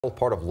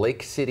Part of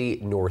Lake City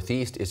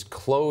Northeast is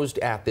closed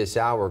at this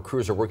hour.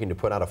 Crews are working to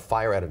put out a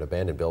fire at an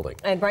abandoned building.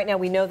 And right now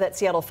we know that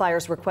Seattle Fire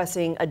is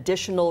requesting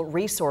additional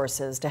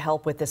resources to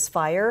help with this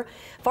fire.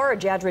 Farah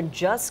Jadron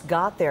just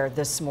got there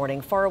this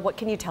morning. Farah, what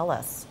can you tell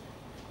us?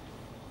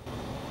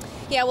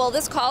 Yeah, well,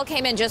 this call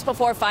came in just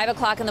before 5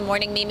 o'clock in the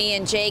morning, Mimi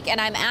and Jake, and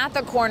I'm at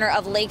the corner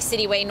of Lake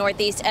City Way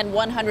Northeast and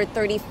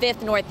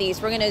 135th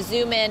Northeast. We're going to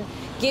zoom in,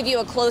 give you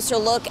a closer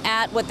look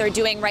at what they're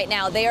doing right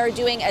now. They are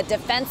doing a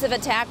defensive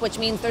attack, which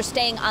means they're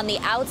staying on the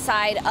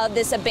outside of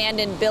this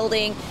abandoned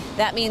building.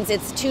 That means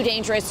it's too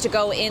dangerous to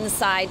go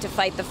inside to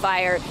fight the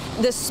fire.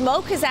 The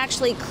smoke has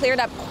actually cleared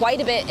up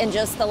quite a bit in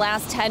just the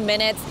last 10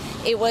 minutes.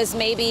 It was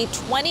maybe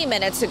 20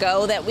 minutes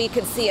ago that we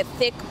could see a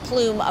thick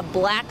plume of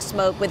black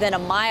smoke within a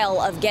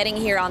mile of getting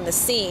here on the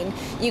scene.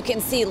 You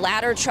can see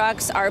ladder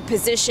trucks are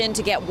positioned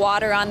to get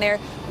water on there.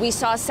 We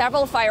saw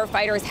several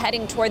firefighters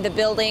heading toward the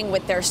building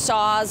with their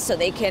saws so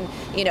they can,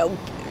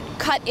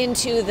 cut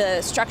into the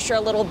structure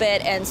a little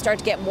bit and start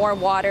to get more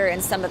water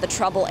in some of the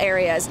trouble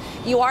areas.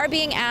 You are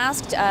being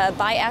asked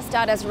by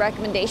SDOT as a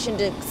recommendation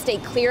to stay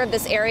clear of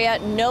this area.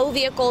 No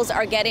vehicles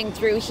are getting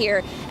through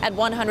here at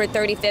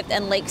 135th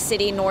and Lake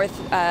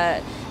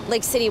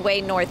City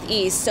Way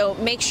Northeast. So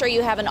make sure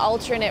you have an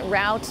alternate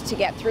route to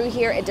get through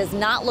here. It does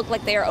not look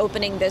like they are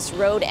opening this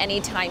road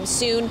anytime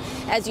soon.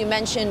 As you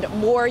mentioned,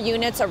 more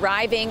units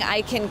arriving.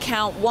 I can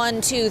count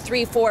 1, 2,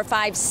 3, 4,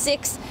 5,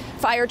 6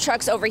 fire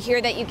trucks over here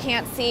that you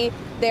can't see.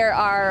 There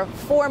are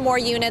 4 more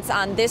units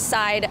on this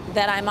side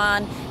that I'm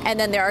on, and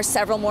then there are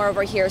several more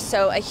over here.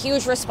 So a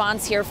huge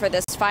response here for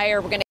this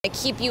fire. We're going to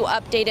keep you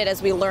updated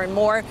as we learn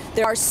more.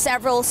 There are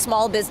several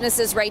small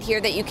businesses right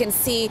here that you can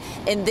see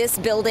in this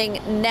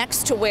building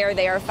next to where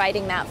they are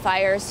fighting that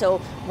fire. So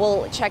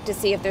we'll check to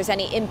see if there's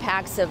any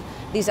impacts of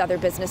these other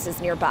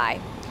businesses nearby.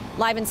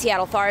 Live in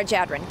Seattle, Farah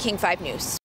Jadron, King 5 News.